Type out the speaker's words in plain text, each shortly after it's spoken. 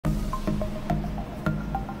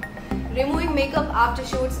Removing makeup after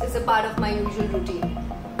shoots is a part of my usual routine.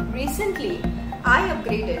 Recently, I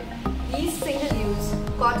upgraded these single-use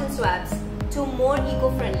cotton swabs to a more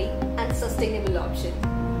eco-friendly and sustainable option.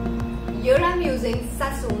 Here I am using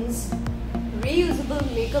Sassoon's reusable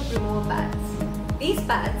makeup remover pads. These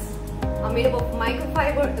pads are made up of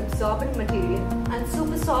microfiber absorbent material and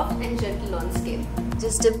super soft and gentle on skin.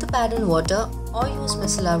 Just dip the pad in water or use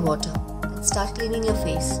micellar water and start cleaning your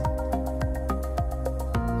face.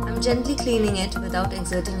 I'm gently cleaning it without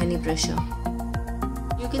exerting any pressure.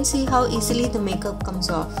 You can see how easily the makeup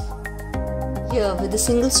comes off. Here, with a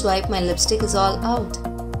single swipe, my lipstick is all out.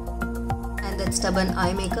 And that stubborn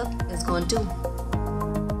eye makeup is gone too.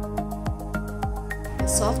 The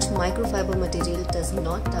soft microfiber material does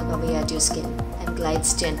not tug away at your skin and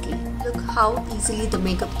glides gently. Look how easily the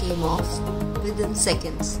makeup came off within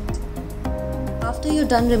seconds. After you're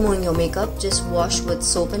done removing your makeup, just wash with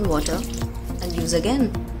soap and water and use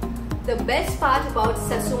again. The best part about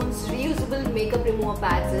Sassoon's reusable makeup remover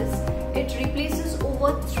pads is it replaces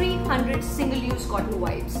over 300 single-use cotton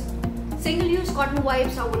wipes. Single-use cotton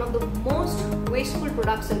wipes are one of the most wasteful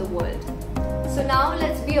products in the world. So now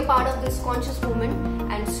let's be a part of this conscious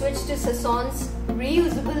movement and switch to Sassoon's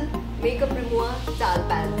reusable makeup remover towel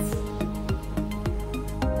pads.